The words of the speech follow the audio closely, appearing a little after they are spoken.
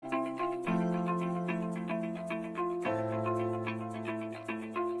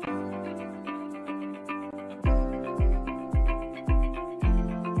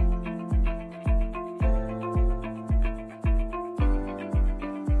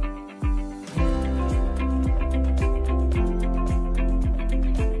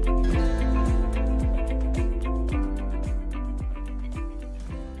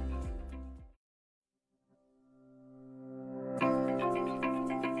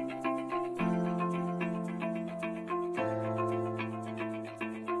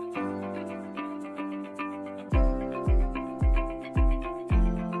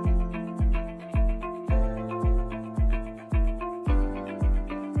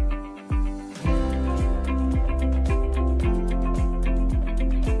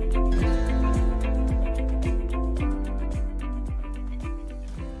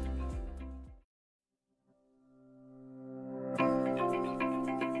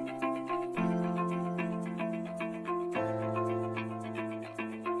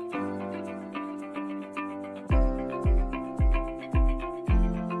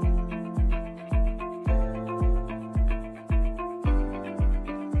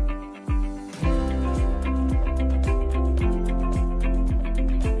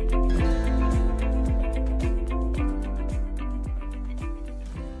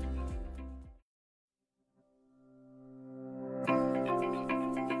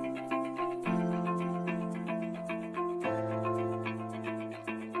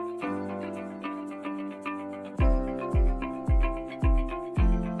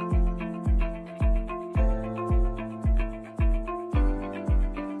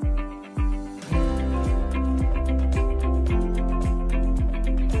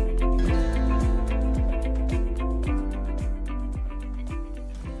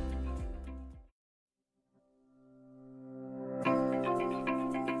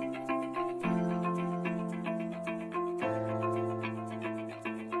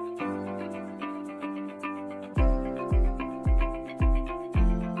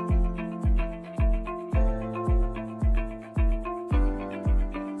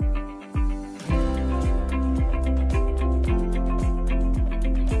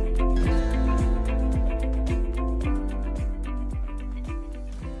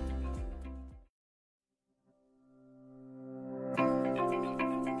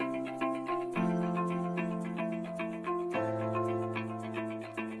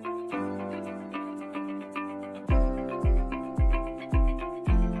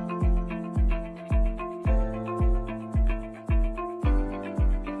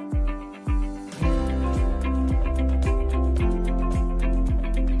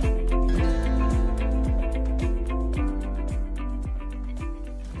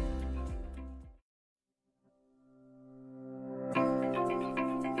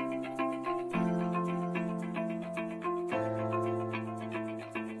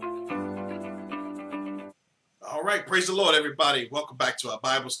right, praise the Lord, everybody. Welcome back to our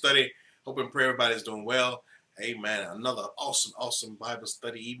Bible study. Hope and pray everybody's doing well. Amen. Another awesome Bible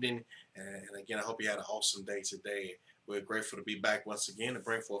study evening. And again, I hope you had an awesome day today. We're grateful to be back once again to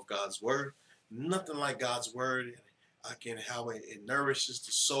bring forth God's word. Nothing like God's word. Again, how it nourishes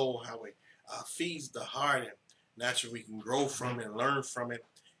the soul, how it feeds the heart, and naturally we can grow from it and learn from it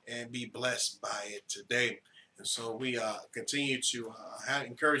and be blessed by it today. And so we continue to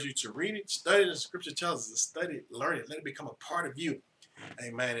encourage you to read it, study it. The scripture tells us to study it, learn it, let it become a part of you.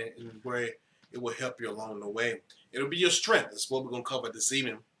 Amen. And where it will help you along the way. It'll be your strength. That's what we're going to cover this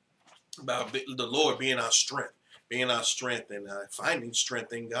evening, about the Lord being our strength, and finding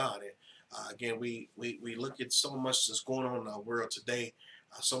strength in God. And again, we look at so much that's going on in our world today,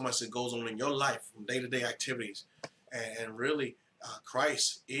 so much that goes on in your life from day-to-day activities. And really,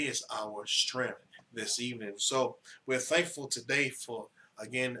 Christ is our strength this evening. So we're thankful today for,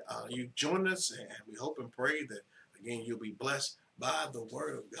 again, you join us, and we hope and pray that, again, you'll be blessed by the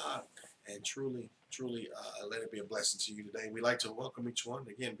word of God and truly let it be a blessing to you today. We'd like to welcome each one.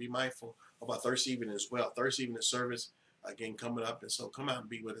 Again, be mindful of our Thursday evening as well. Thursday evening service, again, coming up. And so come out and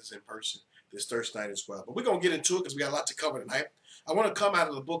be with us in person this Thursday night as well. But we're going to get into it because we got a lot to cover tonight. I want to come out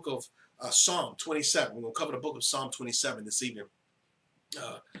of the book of Psalm 27. We're going to cover the book of Psalm 27 this evening.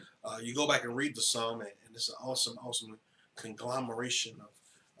 You go back and read the psalm, and it's an awesome conglomeration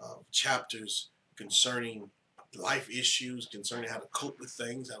of chapters concerning life issues, concerning how to cope with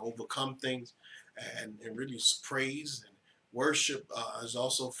things, how to overcome things, and really praise and worship is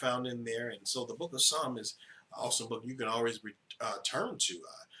also found in there. And so the book of Psalm is an awesome book you can always turn to.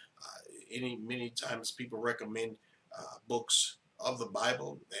 Many times people recommend books of the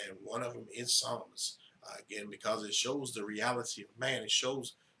Bible, and one of them is Psalms. Again, because it shows the reality of man. It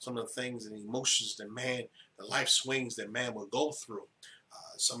shows some of the things and emotions that man, the life swings that man will go through.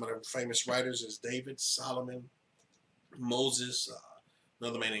 Some of the famous writers is David, Solomon, Moses,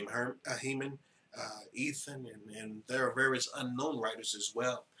 another man named Heman, Ethan, and there are various unknown writers as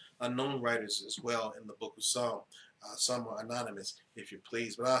well in the book of Psalm. Some are anonymous, if you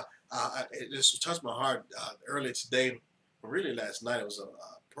please. But it just touched my heart earlier today, or really last night. It was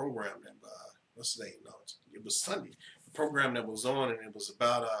a program that, what's the name? No, it was Sunday. The program that was on, and it was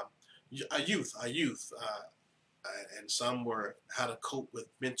about a youth, and some were how to cope with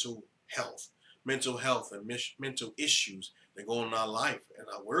mental health and mental issues that go on in our life and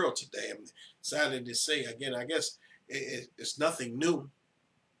our world today. I'm sadly to say, again, I guess it's nothing new,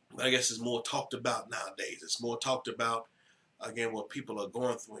 but I guess it's more talked about nowadays. It's more talked about, again, what people are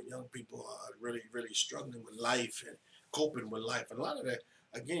going through, and young people are really struggling with life and coping with life. And a lot of that,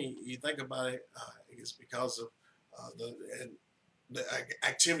 again, you think about it, it's because of the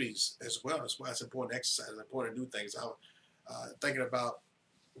activities as well. That's why it's important to exercise. It's important to do things. I was thinking about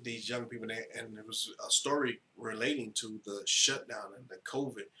these young people, and there was a story relating to the shutdown and the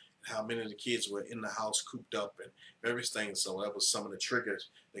COVID, and how many of the kids were in the house cooped up and everything. So that was some of the triggers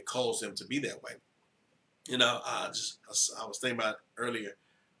that caused them to be that way. You know, I was thinking about earlier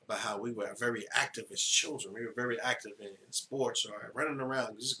about how we were very active as children. We were very active in sports or running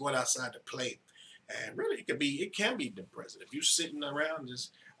around, just going outside to play. And really, it can be depressing if you're sitting around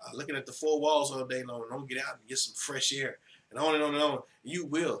just looking at the four walls all day long and don't get out and get some fresh air. And on and on and on, you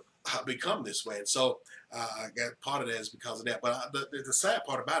will become this way. And so I got part of that is because of that. But the sad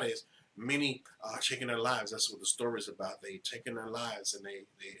part about it is many are taking their lives. That's what the story is about. They taking their lives, and they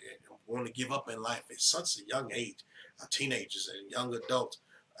want to give up in life at such a young age. Teenagers and young adults,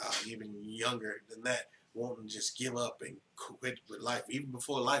 even younger than that, wanting to just give up and quit with life, even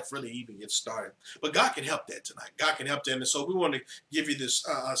before life really even gets started. But God can help that tonight. God can help that. And so we want to give you this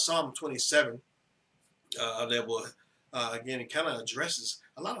Psalm 27 that will, again, it kind of addresses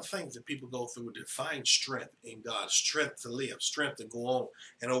a lot of things that people go through to find strength in God, strength to live, strength to go on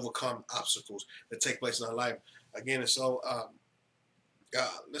and overcome obstacles that take place in our life. Again, and so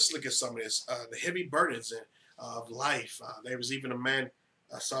let's look at some of this. The heavy burdens of life. There was even a man,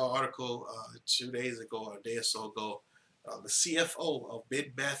 I saw an article 2 days ago, or a day or so ago, the CFO of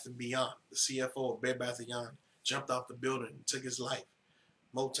Bed Bath & Beyond, jumped off the building and took his life.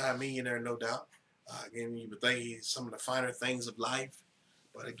 Multi-millionaire, no doubt. Again, you would think he's some of the finer things of life.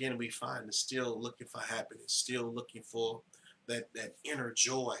 But again, we find he's still looking for happiness, still looking for that inner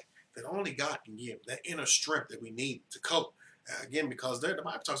joy that only God can give, that inner strength that we need to cope. Again, because the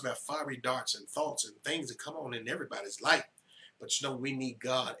Bible talks about fiery darts and thoughts and things that come on in everybody's life. But we need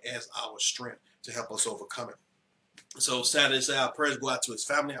God as our strength to help us overcome it. So sadly to say, our prayers go out to his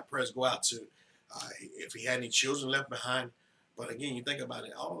family. Our prayers go out to if he had any children left behind. But again, you think about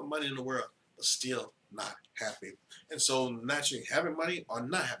it, all the money in the world, but still not happy. And so naturally, having money or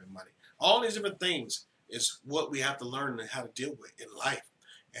not having money, all these different things is what we have to learn how to deal with in life.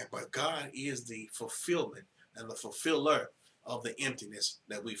 But God is the fulfillment and the fulfiller of the emptiness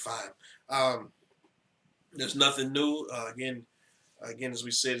that we find. Um, there's nothing new. Again, as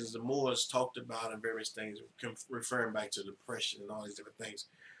we said, as the Moors talked about and various things, referring back to depression and all these different things.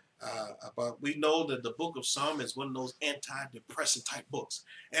 But we know that the book of Psalms is one of those antidepressant type books.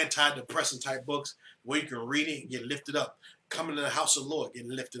 Antidepressant type books where you can read it and get lifted up. Coming to the house of the Lord,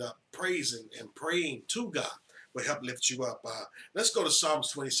 getting lifted up. Praising and praying to God will help lift you up. Let's go to Psalms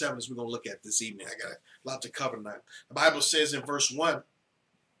 27 as we're going to look at this evening. I got a lot to cover tonight. The Bible says in verse 1,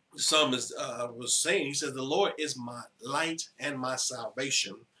 the psalmist was saying, he says, the Lord is my light and my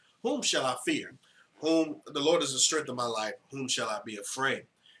salvation. Whom shall I fear? Whom the Lord is the strength of my life. Whom shall I be afraid?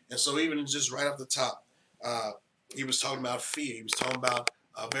 And so even just right off the top, he was talking about fear. He was talking about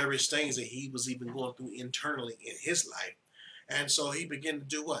various things that he was even going through internally in his life. And so he began to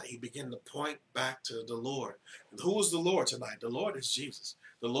do what? He began to point back to the Lord. And who is the Lord tonight? The Lord is Jesus.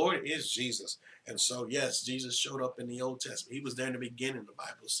 The Lord is Jesus. And so, yes, Jesus showed up in the Old Testament. He was there in the beginning, the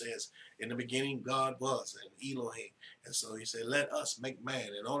Bible says. In the beginning, God was, and Elohim. And so he said, let us make man,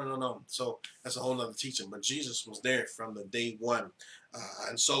 and on and on and on. So that's a whole other teaching. But Jesus was there from the day one.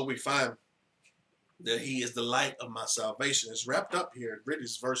 And so we find that he is the light of my salvation. It's wrapped up here. Really,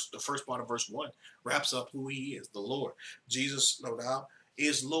 the first part of verse 1 wraps up who he is, the Lord. Jesus, no doubt,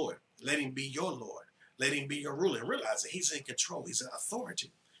 is Lord. Let him be your Lord. Let him be your ruler. And realize that he's in control. He's an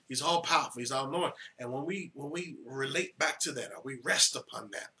authority. He's all powerful. He's all knowing. And when we relate back to that, or we rest upon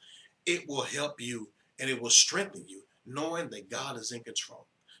that, it will help you and it will strengthen you, knowing that God is in control.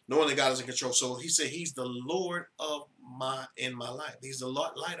 Knowing that God is in control. So he said he's the Lord of my life. He's the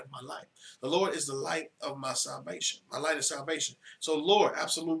light of my life. The Lord is the light of my salvation. My light is salvation. So Lord,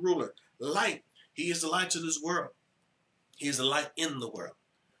 absolute ruler, light. He is the light to this world. He is the light in the world.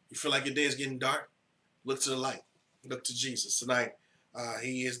 You feel like your day is getting dark? Look to the light. Look to Jesus tonight.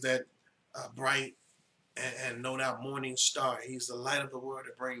 He is that bright and no doubt morning star. He's the light of the world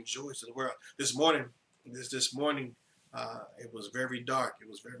that brings joy to the world. This morning, it was very dark. It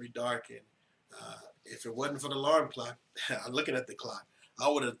was very dark, and if it wasn't for the alarm clock, I'm looking at the clock, I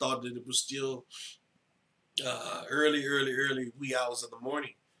would have thought that it was still early wee hours of the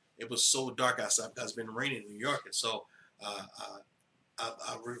morning. It was so dark outside because it's been raining in New York, and so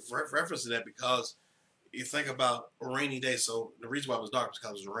I reference to that because you think about a rainy day. So the reason why it was dark was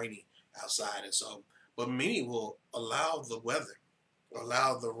because it was raining outside, and so but many will allow the weather,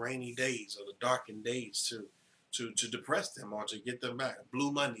 allow the rainy days or the darkened days to depress them or to get them back.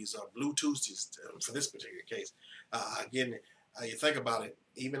 Blue Mondays or Blue Tuesdays for this particular case. Again, you think about it,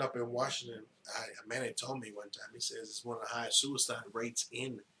 even up in Washington, a man had told me one time, he says it's one of the highest suicide rates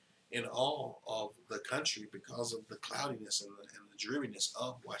in all of the country because of the cloudiness and the dreariness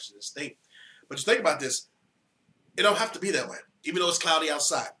of Washington State. But you think about this, it don't have to be that way. Even though it's cloudy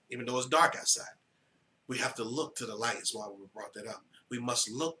outside, even though it's dark outside, we have to look to the light. That's why we brought that up. We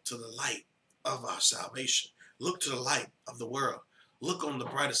must look to the light of our salvation. Look to the light of the world. Look on the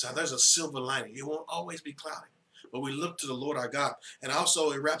brighter side. There's a silver lining. It won't always be cloudy. But we look to the Lord our God. And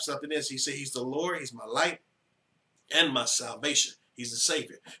also it wraps up in this. He said he's the Lord. He's my light and my salvation. He's the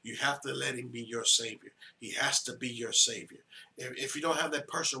Savior. You have to let him be your Savior. He has to be your Savior. If you don't have that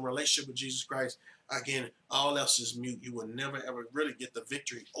personal relationship with Jesus Christ, again, all else is mute. You will never, ever really get the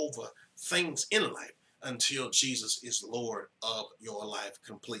victory over things in life until Jesus is Lord of your life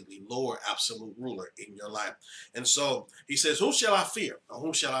completely. Lord, absolute ruler in your life. And so he says, whom shall I fear? Or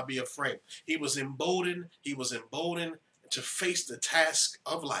whom shall I be afraid? He was emboldened. He was emboldened to face the task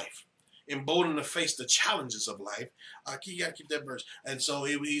of life. Emboldened to face the challenges of life. You got to keep that verse. And so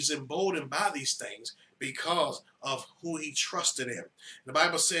he's emboldened by these things because of who he trusted in. The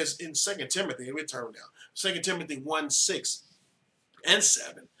Bible says in 2 Timothy, we turn down, 2 Timothy 1:6 and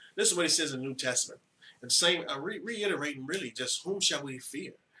 7. This is what he says in the New Testament. And saying, reiterating really just whom shall we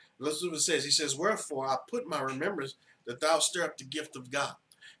fear? Listen to what it says. He says, wherefore I put my remembrance that thou stir up the gift of God.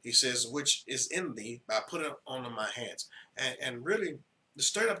 He says, which is in thee by putting it on my hands. And really, to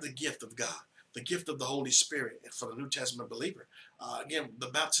stir up the gift of God, the gift of the Holy Spirit for the New Testament believer. Again, the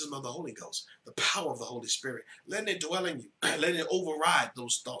baptism of the Holy Ghost, the power of the Holy Spirit. Letting it dwell in you. Letting it override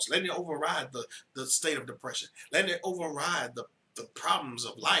those thoughts. Letting it override the state of depression. Letting it override the problems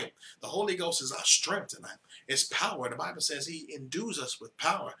of life. The Holy Ghost is our strength tonight. It's power. The Bible says he endues us with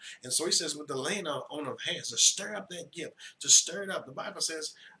power. And so he says with the laying on of hands to stir up that gift, to stir it up. The Bible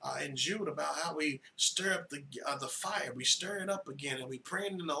says in Jude about how we stir up the fire. We stir it up again and we pray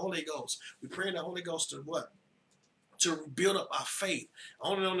in the Holy Ghost. We pray in the Holy Ghost to what? to build up our faith,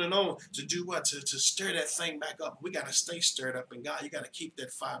 on and on, to do what? To stir that thing back up. We got to stay stirred up in God. You got to keep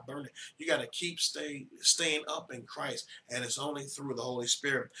that fire burning. You got to keep staying up in Christ, and it's only through the Holy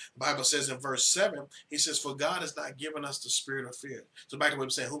Spirit. The Bible says in verse 7, he says, for God has not given us the spirit of fear. So back to what I'm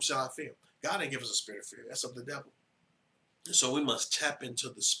saying, whom shall I fear? God didn't give us a spirit of fear. That's of the devil. And so we must tap into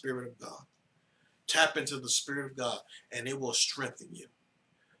the Spirit of God. Tap into the Spirit of God, and it will strengthen you.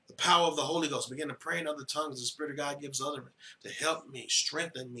 The power of the Holy Ghost. Begin to pray in other tongues. The Spirit of God gives utterance to help me,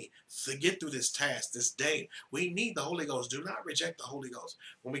 strengthen me, to get through this task, this day. We need the Holy Ghost. Do not reject the Holy Ghost.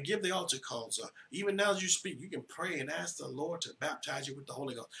 When we give the altar calls, even now as you speak, you can pray and ask the Lord to baptize you with the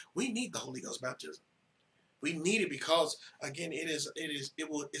Holy Ghost. We need the Holy Ghost baptism. We need it because, again,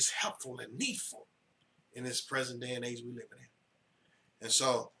 it's helpful and needful in this present day and age we live in. And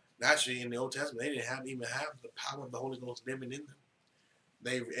so, naturally, in the Old Testament, they didn't even have the power of the Holy Ghost living in them.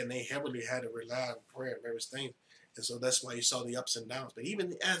 They heavily had to rely on prayer and various things. And so that's why you saw the ups and downs. But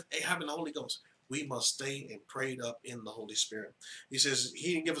even as having the Holy Ghost, we must stay and prayed up in the Holy Spirit. He says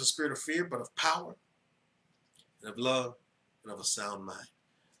he didn't give us a spirit of fear, but of power and of love and of a sound mind.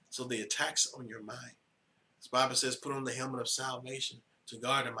 So the attacks on your mind. The Bible says put on the helmet of salvation to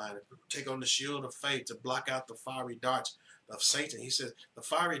guard the mind. Take on the shield of faith to block out the fiery darts of Satan. He says the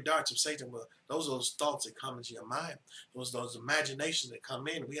fiery darts of Satan, well, those are those thoughts that come into your mind, those imaginations that come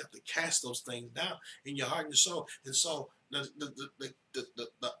in. We have to cast those things down in your heart and your soul. And so the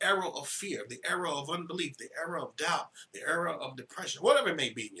arrow of fear, the arrow of unbelief, the arrow of doubt, the arrow of depression, whatever it may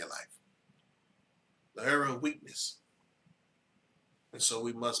be in your life, the arrow of weakness. And so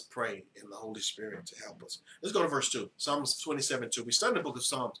we must pray in the Holy Spirit to help us. Let's go to verse 2. Psalms 27:2. We studied the book of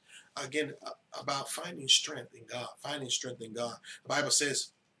Psalms, again, about finding strength in God. Finding strength in God. The Bible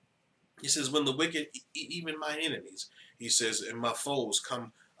says, he says, when the wicked, even my enemies, he says, and my foes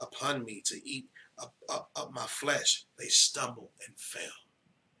come upon me to eat up my flesh, they stumble and fail.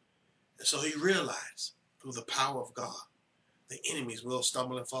 And so he realized through the power of God, the enemies will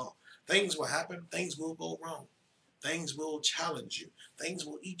stumble and fall. Things will happen. Things will go wrong. Things will challenge you. Things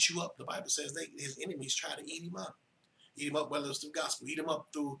will eat you up. The Bible says his enemies try to eat him up. Eat him up, whether it's through gospel. Eat him up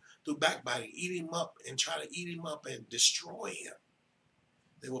through backbiting. Eat him up and try to eat him up and destroy him.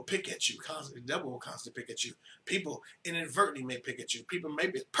 They will pick at you constantly. The devil will constantly pick at you. People inadvertently may pick at you. People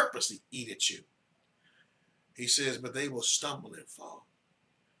maybe purposely eat at you. He says, but they will stumble and fall.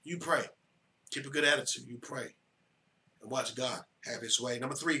 You pray. Keep a good attitude. You pray. And watch God have his way.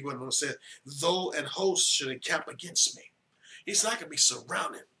 Number 3, when it says, though an host should encamp against me. He said, I can be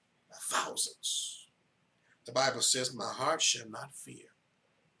surrounded by thousands. The Bible says, my heart shall not fear.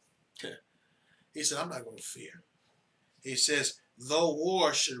 He said, I'm not going to fear. He says, though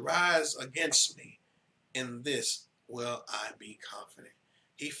war should rise against me, in this will I be confident.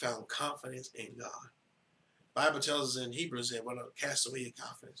 He found confidence in God. The Bible tells us in Hebrews that well, don't cast away your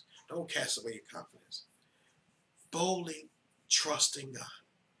confidence. Don't cast away your confidence. Boldly trust in God.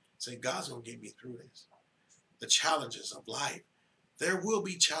 Say, God's going to get me through this. The challenges of life. There will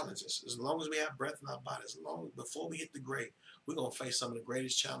be challenges. As long as we have breath in our bodies, before we hit the grave, we're going to face some of the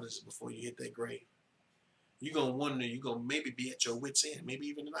greatest challenges before you hit that grave. You're going to wonder, you're going to maybe be at your wit's end. Maybe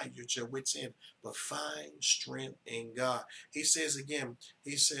even tonight you're at your wit's end. But find strength in God. He says again,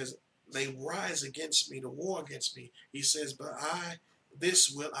 he says, they rise against me, the war against me. He says, but this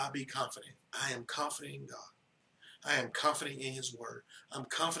will I be confident. I am confident in God. I am confident in his word. I'm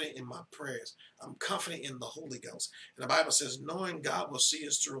confident in my prayers. I'm confident in the Holy Ghost. And the Bible says, knowing God will see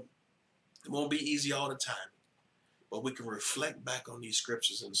us through. It won't be easy all the time. But we can reflect back on these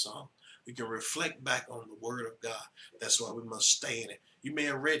scriptures in Psalm. We can reflect back on the word of God. That's why we must stay in it. You may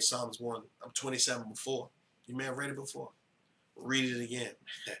have read Psalms 127 before. You may have read it before. Read it again.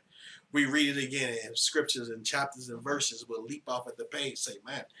 We read it again, and scriptures and chapters and verses will leap off at the page. Say,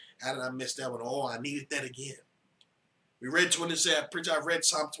 man, how did I miss that one? Oh, I needed that again. We read 27. I've read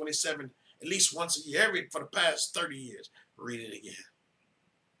Psalm 27 at least once a year, for the past 30 years. Read it again.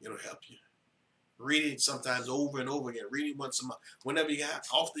 It'll help you. Read it sometimes over and over again. Read it once a month. Whenever you have,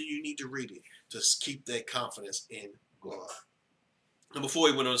 often you need to read it. Just keep that confidence in God. Number 4,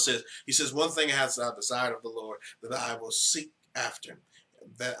 he went on and says, he says, one thing has I desired of the Lord, that I will seek after,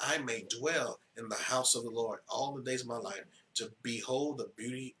 that I may dwell in the house of the Lord all the days of my life, to behold the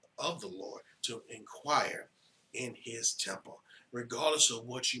beauty of the Lord, to inquire in his temple. Regardless of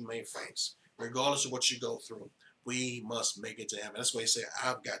what you may face, regardless of what you go through, we must make it to heaven. That's why he said,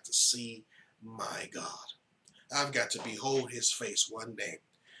 I've got to see my God. I've got to behold his face one day.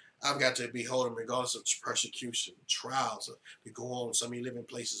 I've got to behold him regardless of persecution, trials that go on. Some of you live in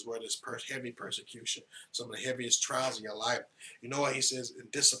places where there's heavy persecution, some of the heaviest trials in your life. You know what he says? In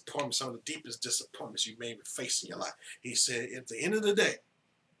disappointment, some of the deepest disappointments you may be facing in your life. He said, at the end of the day,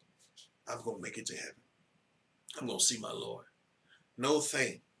 I'm going to make it to heaven. I'm going to see my Lord. No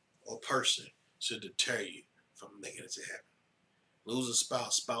thing or person should deter you from making it to heaven. Lose a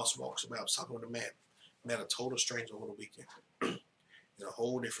spouse walks away. I was talking with a man, met a total stranger over the weekend in a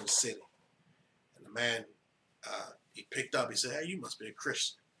whole different city. And the man, he picked up, he said, hey, you must be a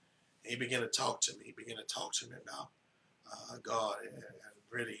Christian. And he began to talk to me. He began to talk to me about God and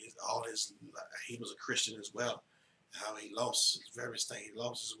really he was a Christian as well. How he lost his various things. He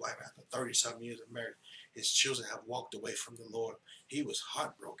lost his wife after 30-something years of marriage. His children have walked away from the Lord. He was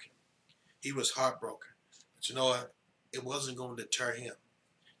heartbroken. He was heartbroken. But you know what? It wasn't going to deter him.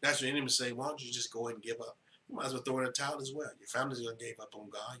 That's what the enemy say, why don't you just go ahead and give up? You might as well throw in a towel as well. Your family's going to give up on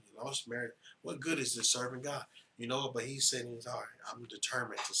God. You lost marriage. What good is this serving God? You know, but he said in his heart, I'm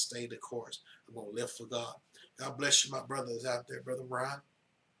determined to stay the course. I'm going to live for God. God bless you, my brothers out there, Brother Ron.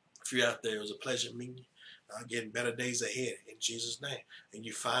 If you're out there, it was a pleasure meeting you. Getting better days ahead in Jesus' name. And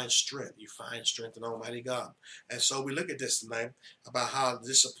you find strength. You find strength in Almighty God. And so we look at this tonight about how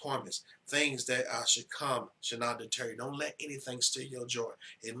disappointments, things that should come, should not deter you. Don't let anything steal your joy.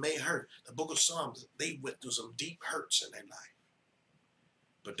 It may hurt. The book of Psalms, they went through some deep hurts in their life.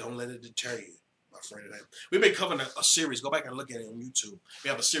 But don't let it deter you, my friend. We've been covering a series. Go back and look at it on YouTube. We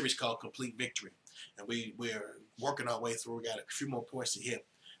have a series called Complete Victory. And we're working our way through. We got a few more points to hit.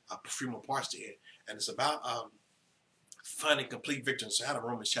 A few more parts to it, and it's about finding complete victory. So out of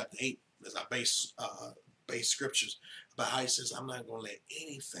Romans chapter 8 as our base scriptures about how he says, I'm not going to let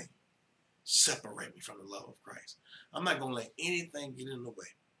anything separate me from the love of Christ. I'm not going to let anything get in the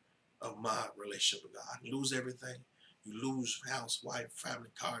way of my relationship with God. I can lose everything. You lose house, wife, family,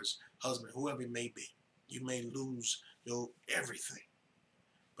 cars, husband, whoever it may be. You may lose your everything,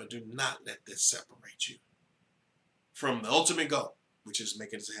 but do not let this separate you from the ultimate goal, which is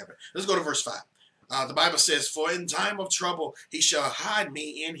making it to heaven. Let's go to verse 5. The Bible says, for in time of trouble he shall hide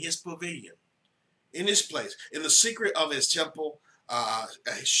me in his pavilion, in his place. In the secret of his temple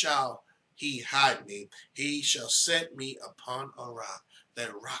shall he hide me. He shall set me upon a rock,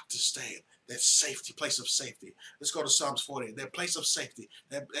 that rock to stay, that safety, place of safety. Let's go to Psalms 40, that place of safety,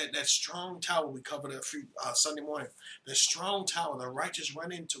 that strong tower we covered a few Sunday morning. That strong tower, the righteous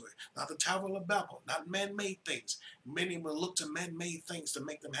run into it. Not the Tower of Babel, not man-made things. Many will look to man-made things to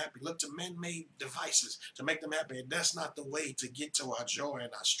make them happy. Look to man-made devices to make them happy. And that's not the way to get to our joy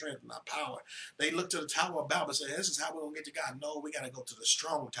and our strength and our power. They look to the Tower of Babel and say, this is how we're going to get to God. No, we got to go to the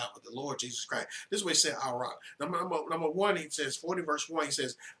strong tower, the Lord Jesus Christ. This is what he said, our rock. Number one, he says, 40 verse 1, he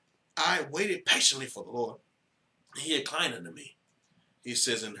says, I waited patiently for the Lord. He inclined unto me. He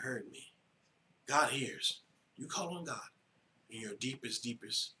says, and heard me. God hears. You call on God in your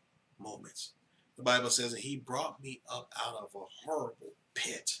deepest moments. The Bible says that he brought me up out of a horrible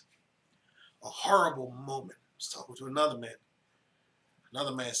pit. A horrible moment. I was talking to another man.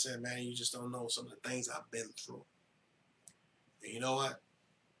 Another man said, man, you just don't know some of the things I've been through. And you know what?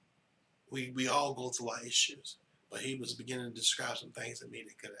 We all go through our issues. But he was beginning to describe some things to me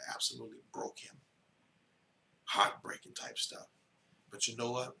that could have absolutely broke him. Heartbreaking type stuff. But you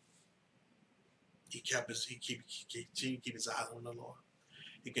know what? He keep his eyes on the Lord.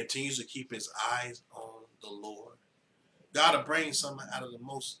 He continues to keep his eyes on the Lord. God will bring someone out of the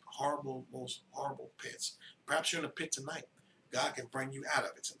most horrible pits. Perhaps you're in a pit tonight. God can bring you out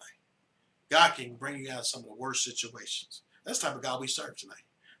of it tonight. God can bring you out of some of the worst situations. That's the type of God we serve tonight.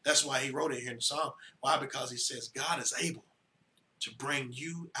 That's why he wrote it here in the Psalm. Why? Because he says God is able to bring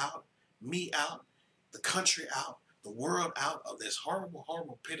you out, me out, the country out, the world out of this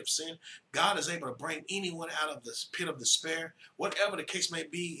horrible pit of sin. God is able to bring anyone out of this pit of despair, whatever the case may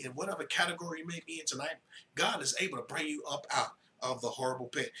be, in whatever category you may be in tonight. God is able to bring you up out of the horrible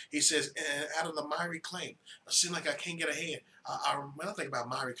pit. He says, out of the miry clay. I seem like I can't get ahead. When I think about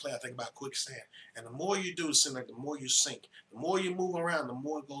miry clay, I think about quicksand. And the more you do, it seems like the more you sink. The more you move around, the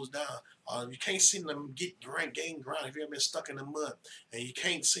more it goes down. You can't seem to gain ground if you've ever been stuck in the mud. And you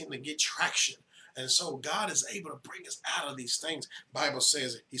can't seem to get traction. And so God is able to bring us out of these things. The Bible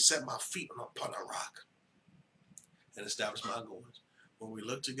says he set my feet upon a rock and established my goings. When we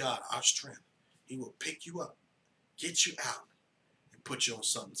look to God, our strength, he will pick you up, get you out, and put you on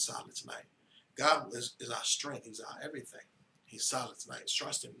something solid tonight. God is our strength. He's our everything. He's solid tonight.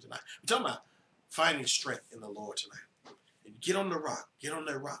 Trust him tonight. I'm talking about finding strength in the Lord tonight. And get on the rock. Get on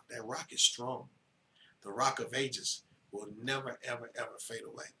that rock. That rock is strong. The rock of ages will never, ever fade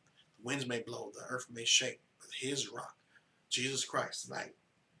away. The winds may blow. The earth may shake. But his rock, Jesus Christ, tonight,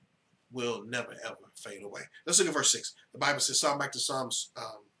 will never, ever fade away. Let's look at verse 6. The Bible says, back to Psalms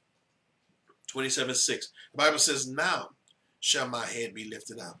 27:6. The Bible says, now shall my head be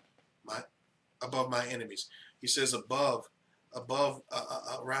lifted up above my enemies. He says, above,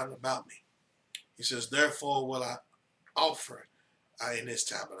 round about me. He says, therefore will I offer in his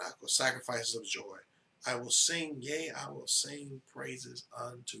tabernacle sacrifices of joy. I will sing, yea, I will sing praises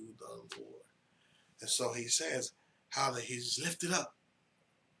unto the Lord. And so he says how that he's lifted up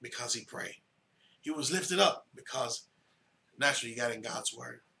because he prayed. He was lifted up because naturally you got in God's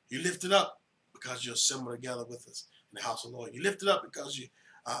word. You lifted up because you assemble together with us in the house of the Lord. You lifted up because you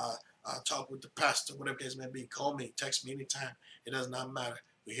talk with the pastor, whatever the case may be. Call me, text me anytime. It does not matter.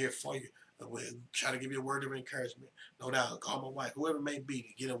 We're here for you. We'll try to give you a word of encouragement. No doubt. Call my wife, whoever it may be,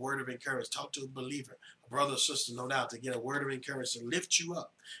 to get a word of encouragement. Talk to a believer, a brother or sister, no doubt, to get a word of encouragement, to lift you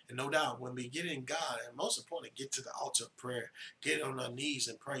up. And no doubt, when we get in God, and most importantly, get to the altar of prayer, get on our knees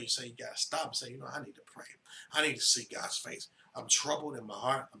and pray. You say, you got to stop and say, I need to pray. I need to see God's face. I'm troubled in my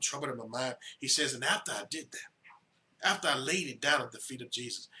heart. I'm troubled in my mind. He says, and after I did that, after I laid it down at the feet of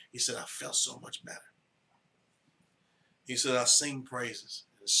Jesus, he said, I felt so much better. He said, I sing praises.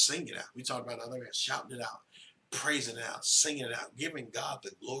 And sing it out. We talked about other guys shouting it out, praising it out, singing it out, giving God the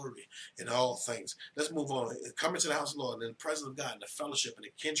glory in all things. Let's move on. Coming to the house of the Lord and in the presence of God and the fellowship and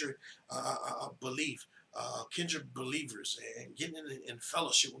the kindred kindred believers and getting in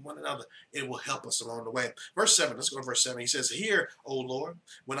fellowship with one another, it will help us along the way. Verse 7, let's go to verse 7. He says, hear, O Lord,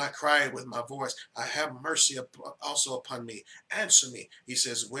 when I cry with my voice, I have mercy also upon me. Answer me. He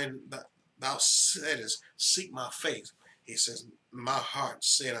says, when thou saidest, seek my face. He says, my heart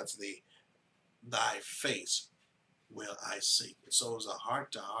said unto thee, thy face will I seek. And so it was a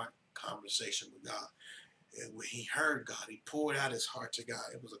heart-to-heart conversation with God. And when he heard God, he poured out his heart to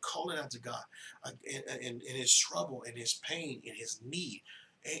God. It was a calling out to God in his trouble, in his pain, in his need.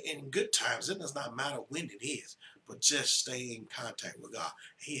 In good times, it does not matter when it is, but just stay in contact with God.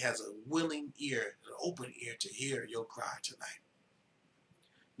 He has a willing ear, an open ear to hear your cry tonight.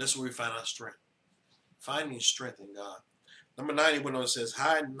 That's where we find our strength. Finding strength in God. Number 9, he went on and says,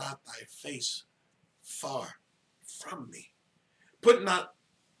 hide not thy face far from me. Put not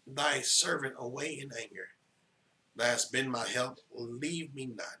thy servant away in anger. Thou hast been my help. Leave me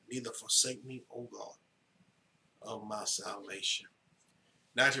not, neither forsake me, O God, of my salvation.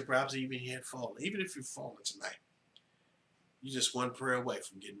 Naturally, perhaps even you had fallen. Even if you've fallen tonight, you're just one prayer away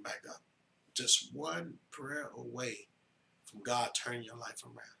from getting back up. Just one prayer away from God turning your life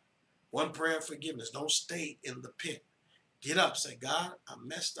around. One prayer of forgiveness. Don't stay in the pit. Get up. Say, God, I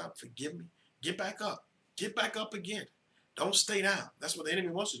messed up. Forgive me. Get back up. Get back up again. Don't stay down. That's what the enemy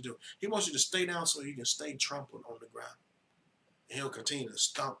wants you to do. He wants you to stay down so you can stay trampled on the ground. And he'll continue to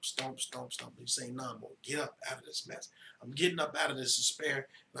stomp, stomp, stomp, stomp. He's saying, no, I'm going to get up out of this mess. I'm getting up out of this despair,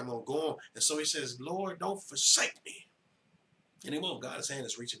 and I'm going to go on. And so he says, Lord, don't forsake me. And he won't. God's hand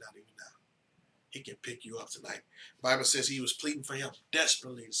is reaching out even now. He can pick you up tonight. The Bible says he was pleading for help,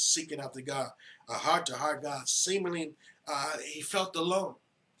 desperately seeking after God, a heart-to-heart God. Seemingly, he felt alone.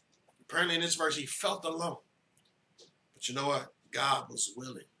 Apparently in this verse, he felt alone. But you know what? God was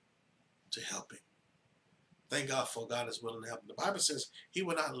willing to help him. Thank God for God is willing to help him. The Bible says he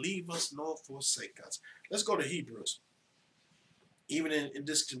will not leave us nor forsake us. Let's go to Hebrews. Even in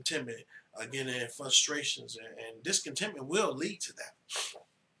discontentment, again, in frustrations, and discontentment will lead to that.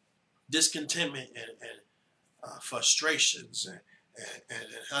 Discontentment and frustrations and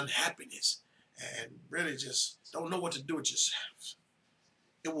unhappiness, and really just don't know what to do with yourself.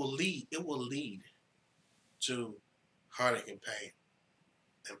 It will lead to heartache and pain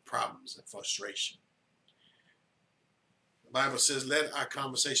and problems and frustration. The Bible says, let our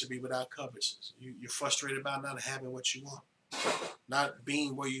conversation be without covetousness. You're frustrated about not having what you want, not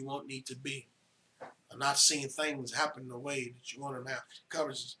being where you need to be, not seeing things happen the way that you want them now.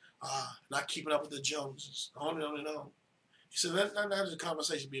 Covetousness, not keeping up with the Joneses, on and on and on. He said, let the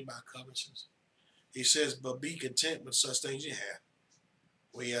conversation be about covetousness. He says, but be content with such things you have.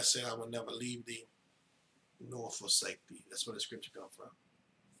 Where he has said, I will never leave thee nor forsake thee. That's where the scripture comes from.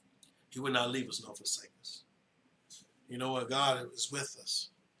 He will not leave us nor forsake us. You know what? God is with us.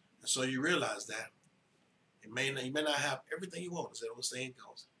 And so you realize that you may not have everything you want, as the old saying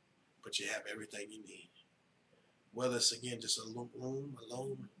goes, but you have everything you need. Whether it's, again, just a room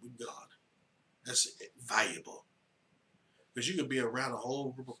alone with God, that's valuable. Because you can be around a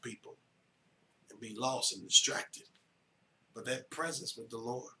whole group of people and be lost and distracted. But that presence with the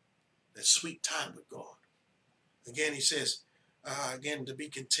Lord, that sweet time with God. Again, he says, to be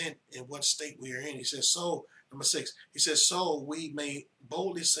content in what state we are in. He says, so, number 6, he says, so we may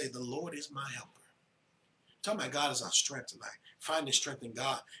boldly say, the Lord is my helper. Talking about God is our strength tonight. Finding strength in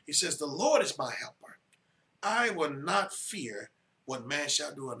God. He says, the Lord is my helper. I will not fear what man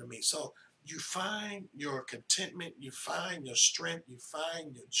shall do unto me. So you find your contentment, you find your strength, you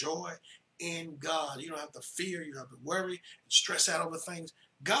find your joy in God. You don't have to fear, you don't have to worry and stress out over things.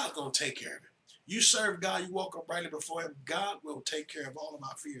 God's going to take care of it. You serve God, you walk uprightly before him, God will take care of all of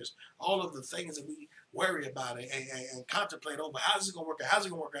our fears, all of the things that we worry about and contemplate over. How's it going to work out? How's it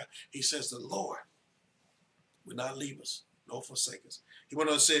going to work out? He says, the Lord will not leave us, nor forsake us. He went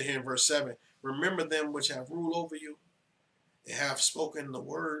on to say here in verse 7, remember them which have ruled over you and have spoken the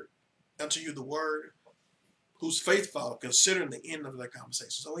word unto you, the word, whose faith follow, considering the end of their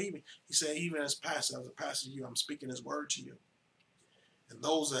conversation. So he said, even as pastor to you, I'm speaking his word to you. And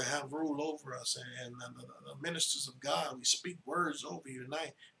those that have ruled over us and the ministers of God, we speak words over you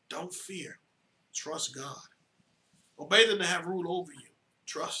tonight. Don't fear. Trust God. Obey them that have ruled over you.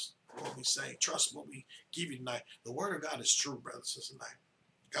 Trust what we say. Trust what we give you tonight. The word of God is true, brothers and sisters, tonight.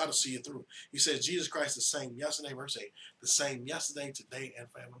 God will see you through. He says, Jesus Christ the same yesterday, verse 8, the same yesterday, today, and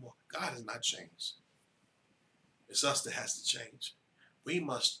forevermore. God has not changed. It's us that has to change. We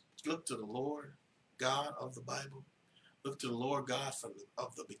must look to the Lord God of the Bible. Look to the Lord God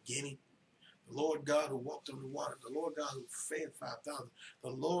of the beginning. The Lord God who walked on the water. The Lord God who fed 5,000. The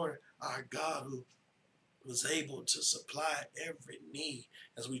Lord our God who was able to supply every need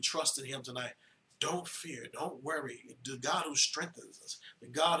as we trust in him tonight. Don't fear. Don't worry. The God who strengthens us. The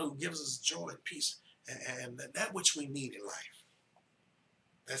God who gives us joy and peace and that which we need in life.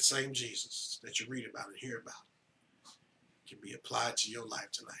 That same Jesus that you read about and hear about can be applied to your life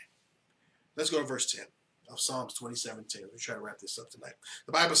tonight. Let's go to verse 10 of Psalms 27:10. Let me try to wrap this up tonight.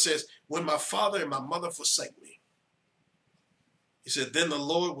 The Bible says, when my father and my mother forsake me, he said, then the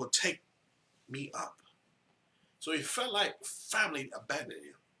Lord will take me up. So he felt like family abandoned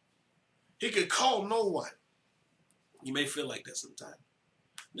him. He could call no one. You may feel like that sometimes.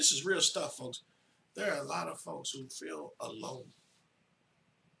 This is real stuff, folks. There are a lot of folks who feel alone.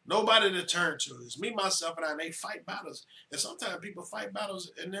 Nobody to turn to. It's me, myself, and I. And they fight battles. And sometimes people fight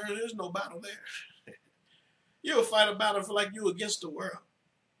battles and there is no battle there. You'll fight a battle for like you against the world.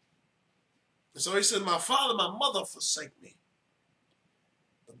 And so he said, my father, my mother forsake me.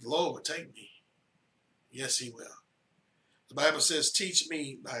 But the Lord will take me. Yes, he will. The Bible says, teach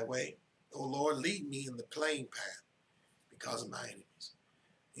me thy way. O Lord, lead me in the plain path because of my enemies.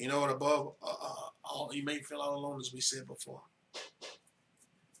 You know what, above all, you may feel all alone, as we said before.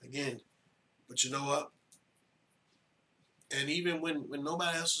 Again, but you know what? And even when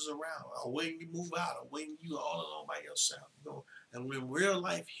nobody else is around, or when you move out, or when you're all alone by yourself, you know, and when real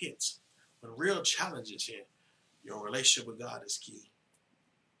life hits, when real challenges hit, your relationship with God is key.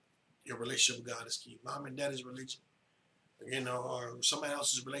 Your relationship with God is key. Mom and daddy's religion, you know, or somebody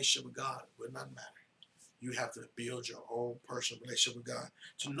else's relationship with God would not matter. You have to build your own personal relationship with God.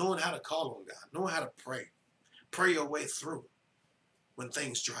 So knowing how to call on God, knowing how to pray. Pray your way through when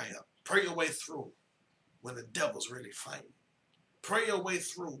things dry up. Pray your way through when the devil's really fighting. Pray your way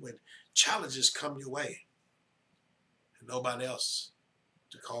through when challenges come your way and nobody else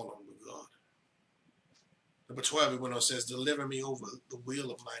to call on but God. Number 12, he went on and says, deliver me over the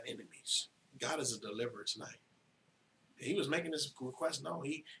will of mine enemies. God is a deliverer tonight. He was making this request. No,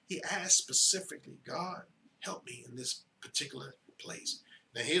 he asked specifically, God, help me in this particular place.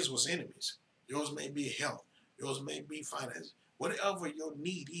 Now, his was enemies. Yours may be health. Yours may be finance. Whatever your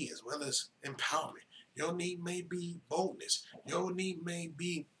need is, whether it's empowerment, your need may be boldness. Your need may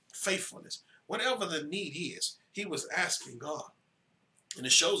be faithfulness. Whatever the need is, he was asking God. And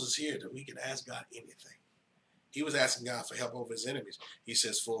it shows us here that we can ask God anything. He was asking God for help over his enemies. He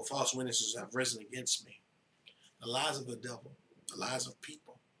says, for false witnesses have risen against me. The lies of the devil, the lies of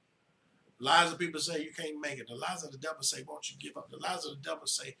people. The lies of people say you can't make it. The lies of the devil say, won't you give up? The lies of the devil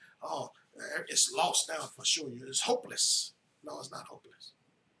say, oh, it's lost now for sure. It's hopeless. No, it's not hopeless.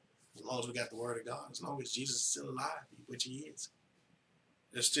 As long as we got the word of God, as long as Jesus is still alive, which he is,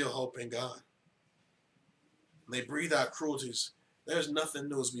 there's still hope in God. When they breathe out cruelties, there's nothing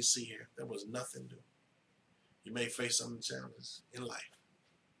new as we see here. There was nothing new. You may face some challenges in life.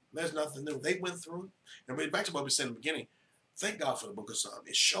 There's nothing new. They went through it. And back to what we said in the beginning, thank God for the book of Psalms.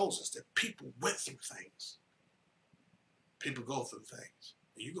 It shows us that people went through things. People go through things.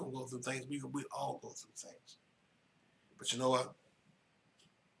 And you're going to go through things. We all go through things. But you know what?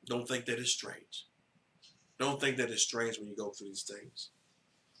 Don't think that it's strange. Don't think that it's strange when you go through these things.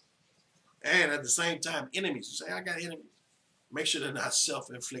 And at the same time, enemies. You say, I got enemies. Make sure they're not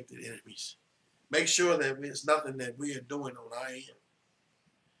self-inflicted enemies. Make sure that it's nothing that we are doing on our end.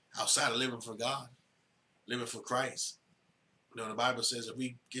 Outside of living for God, living for Christ. You know, the Bible says if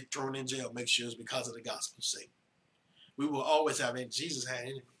we get thrown in jail, make sure it's because of the gospel's sake. We will always have enemies. Jesus had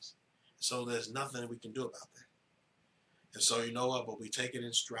enemies. So there's nothing we can do about that. And so you know what? But we take it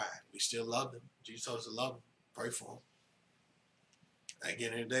in stride. We still love them. Jesus told us to love them. Pray for them.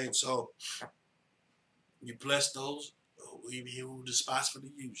 Again in the day. So you bless those who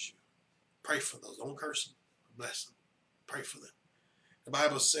despitefully use you. Pray for those. Don't curse them. Bless them. Pray for them. The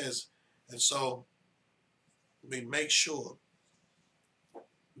Bible says, and so we make sure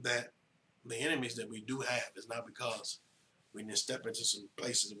that the enemies that we do have is not because we didn't step into some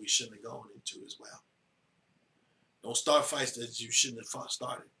places that we shouldn't have gone into as well. Don't start fights that you shouldn't have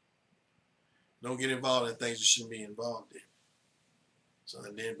started. Don't get involved in things you shouldn't be involved in. So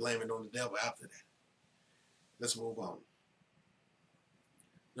then blame it on the devil after that. Let's move on.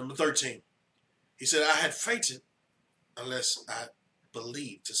 Number 13. He said, I had fainted unless I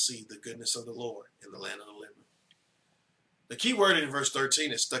believed to see the goodness of the Lord in the land of the living. The key word in verse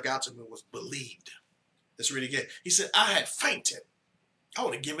 13 that stuck out to me was believed. Let's read it again. He said, I had fainted. I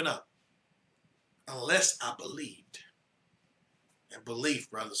would have given up unless I believed. And belief,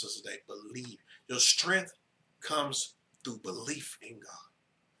 brothers and sisters, today, believe. Your strength comes through belief in God.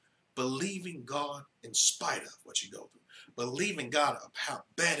 Believing God in spite of what you go through. Believing God of how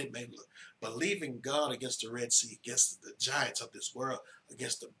bad it may look. Believing God against the Red Sea, against the giants of this world,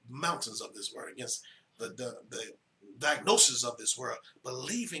 against the mountains of this world, against the diagnosis of this world.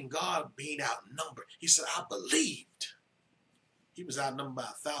 Believing God being outnumbered. He said, I believed. He was outnumbered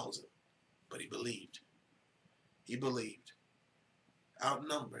by 1,000, but he believed. He believed.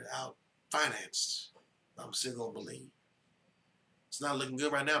 Outnumbered, outfinanced. I'm still going to believe. It's not looking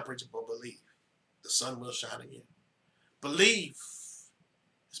good right now, preacher, but believe. The sun will shine again. Believe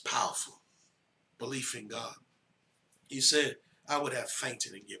is powerful. Belief in God. He said, I would have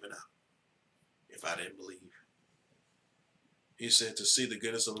fainted and given up if I didn't believe. He said, to see the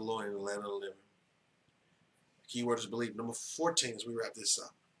goodness of the Lord in the land of the living. The key word is believe. Number 14, as we wrap this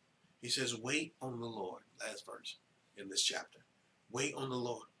up. He says, wait on the Lord. Last verse in this chapter. Wait on the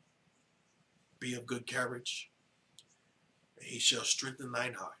Lord. Be of good courage. And he shall strengthen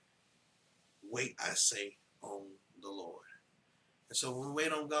thine heart. Wait, I say, on the Lord. And so when we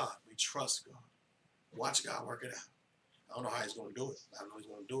wait on God, we trust God. Watch God work it out. I don't know how he's going to do it. I know he's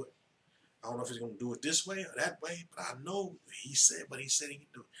going to do it. I don't know if he's going to do it this way or that way, but I know he said what he said he can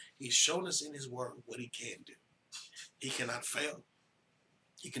do. He's shown us in his word what he can do. He cannot fail.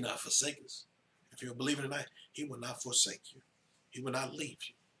 He cannot forsake us. If you're a believer tonight, he will not forsake you. He will not leave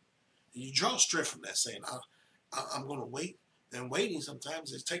you. And you draw strength from that saying, I'm going to wait. And waiting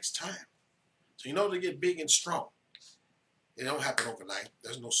sometimes, it takes time. So you know to get big and strong, it don't happen overnight.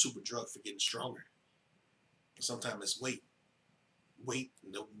 There's no super drug for getting stronger. But sometimes it's weight.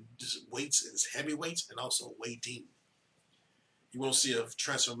 Weights is heavy weights and also waiting. You won't see a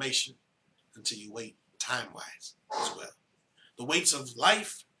transformation until you wait time-wise as well. The weights of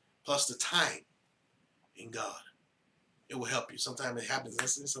life plus the time in God. It will help you. Sometimes it happens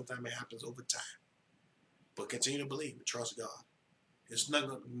instantly, sometimes it happens over time. But continue to believe and trust God. It's not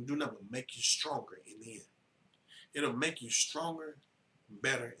going to do nothing but make you stronger in the end. It'll make you stronger,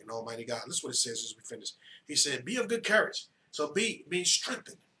 better in Almighty God. This is what it says as we finish. He said, be of good courage. So be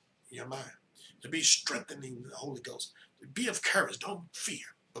strengthened in your mind. To be strengthened in the Holy Ghost. Be of courage. Don't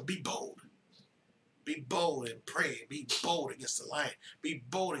fear, but be bold. Be bold and pray. Be bold against the lion. Be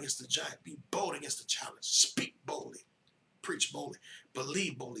bold against the giant. Be bold against the challenge. Speak boldly. Preach boldly.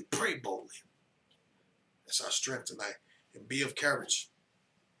 Believe boldly. Pray boldly. That's our strength tonight. And be of courage.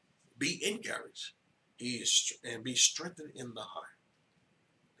 Be encouraged. And be strengthened in the heart.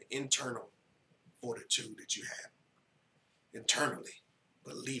 The internal fortitude that you have. Internally,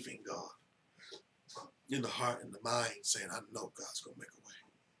 believing God. In the heart and the mind, saying, I know God's going to make a way.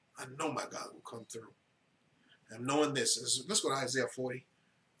 I know my God will come through. And knowing this, let's go to Isaiah 40,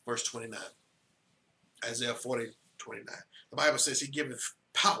 verse 29. Isaiah 40, 29. The Bible says he giveth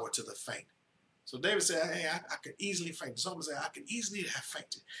power to the faint. So David said, hey, I could easily faint. The psalmist said, I could easily have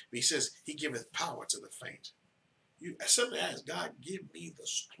fainted. But he says, he giveth power to the faint. You simply ask God, give me the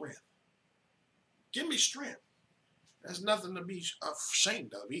strength. Give me strength. There's nothing to be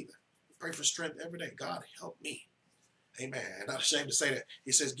ashamed of either. Pray for strength every day. God, help me. Amen. I'm not ashamed to say that.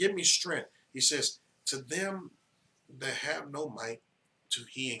 He says, give me strength. He says, to them that have no might, to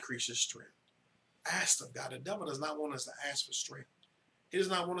he increases strength. Ask of God. The devil does not want us to ask for strength. He does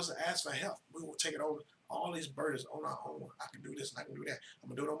not want us to ask for help. We will take it over all these burdens on our own. I can do this and I can do that. I'm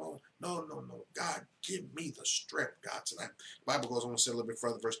going to do it on my own. No. God, give me the strength, God, tonight. The Bible goes on to say a little bit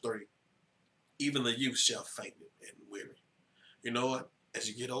further, verse 30. Even the youth shall faint and weary. You know what? As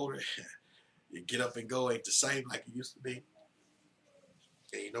you get older, you get up and go ain't the same like it used to be.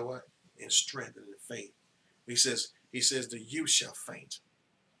 And you know what? In strength and in faith. He says, the youth shall faint.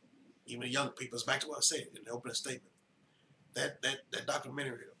 Even the young people, it's back to what I said in the opening statement. That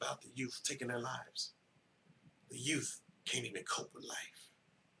documentary about the youth taking their lives. The youth can't even cope with life.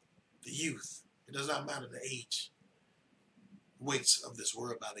 The youth, it does not matter the age, weights of this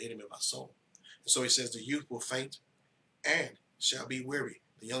world by the enemy of our soul. And so he says, the youth will faint and shall be weary.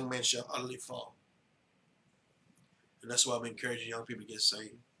 The young man shall utterly fall. And that's why I'm encouraging young people to get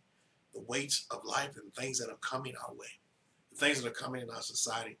saved. The weights of life and things that are coming our way, the things that are coming in our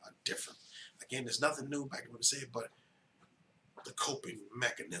society are different. Again, there's nothing new back in what we said, but the coping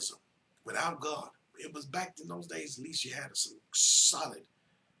mechanism. Without God, it was back in those days, at least you had some solid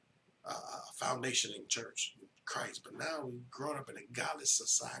foundation in church, in Christ. But now we've grown up in a godless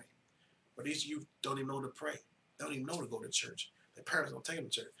society where these youth don't even know to pray. They don't even know to go to church. Their parents don't take them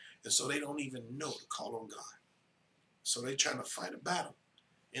to church. And so they don't even know to call on God. So they're trying to fight a battle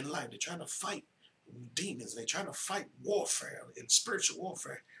in life. They're trying to fight demons. They're trying to fight warfare and spiritual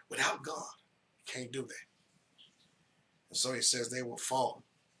warfare without God. You can't do that. And so he says they will fall.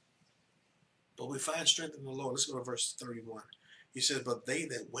 But we find strength in the Lord. Let's go to verse 31. He says, but they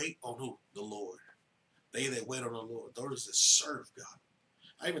that wait on who? The Lord. They that wait on the Lord. Those that serve God.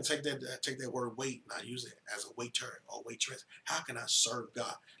 I even take that word wait and I use it as a waiter or waitress. How can I serve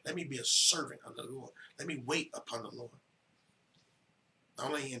God? Let me be a servant of the Lord. Let me wait upon the Lord. Not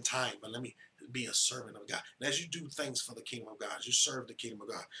only in time, but let me be a servant of God. And as you do things for the kingdom of God, as you serve the kingdom of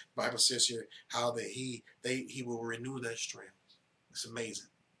God, the Bible says here how that he will renew their strength. It's amazing.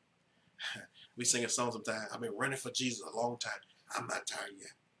 We sing a song sometimes. I've been running for Jesus a long time. I'm not tired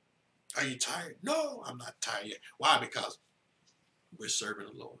yet. Are you tired? No, I'm not tired yet. Why? Because we're serving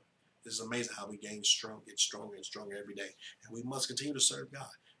the Lord. This is amazing how we get stronger and stronger every day. And we must continue to serve God.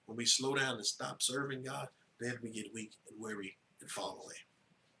 When we slow down and stop serving God, then we get weak and weary and fall away.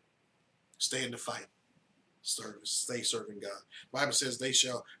 Stay in the fight. Stay serving God. The Bible says they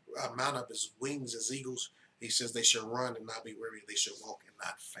shall mount up as wings as eagles. He says they shall run and not be weary. They shall walk and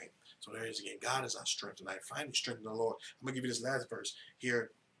not faint. So there it is again. God is our strength tonight. Finding strength in the Lord. I'm going to give you this last verse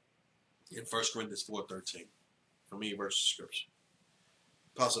here in 1 Corinthians 4:13. For me, verse of scripture.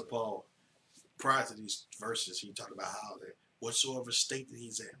 Apostle Paul, prior to these verses, he talked about how that whatsoever state that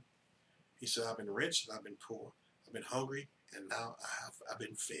he's in, he said, I've been rich and I've been poor. I've been hungry and now I've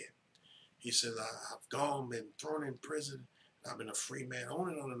been fed. He says, I've been thrown in prison. I've been a free man. On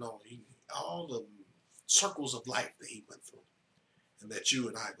and on and on. All the circles of life that he went through and that you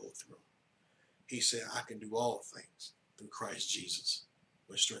and I go through. He said, I can do all things through Christ Jesus,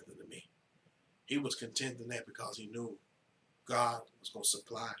 which strengthened me. He was content in that because he knew God was going to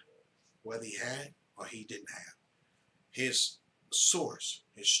supply whether he had or he didn't have. His source,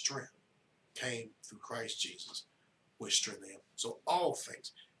 his strength, came through Christ Jesus, which strengthened him. So all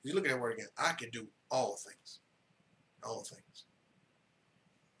things. If you look at that word again, I can do all things. All things.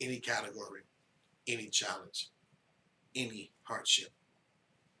 Any category, any challenge, any hardship,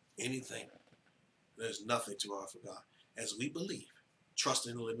 anything. There's nothing too hard for God. As we believe, trust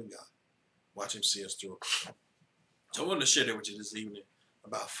in the living God, watch him see us through. So I wanted to share that with you this evening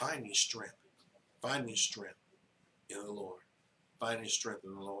about finding strength in the Lord, finding strength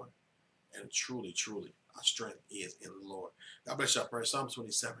in the Lord. And truly, truly, our strength is in the Lord. God bless you. I pray Psalm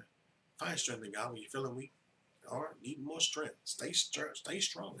 27. Find strength in God when you're feeling weak. All right, need more strength. Stay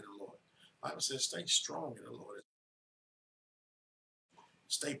strong in the Lord. The Bible says stay strong in the Lord.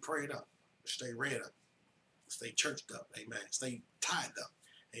 Stay prayed up. Stay read up. Stay churched up. Amen. Stay tithed up.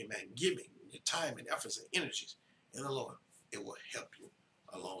 Amen. Giving your time and efforts and energies in the Lord. It will help you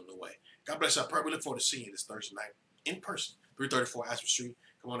along the way. God bless you. I pray we look forward to seeing you this Thursday night in person. 334 Ashford Street.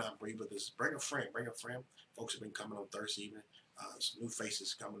 Come on out and breathe with us. Bring a friend. Folks have been coming on Thursday evening. Some new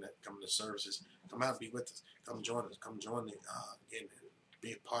faces coming to services. Come out and be with us. Come join us. Come join the again.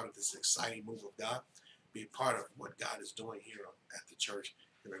 Be a part of this exciting move of God. Be a part of what God is doing here at the church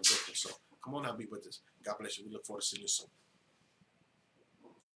here in Whitlock. So come on out and be with us. God bless you. We look forward to seeing you soon.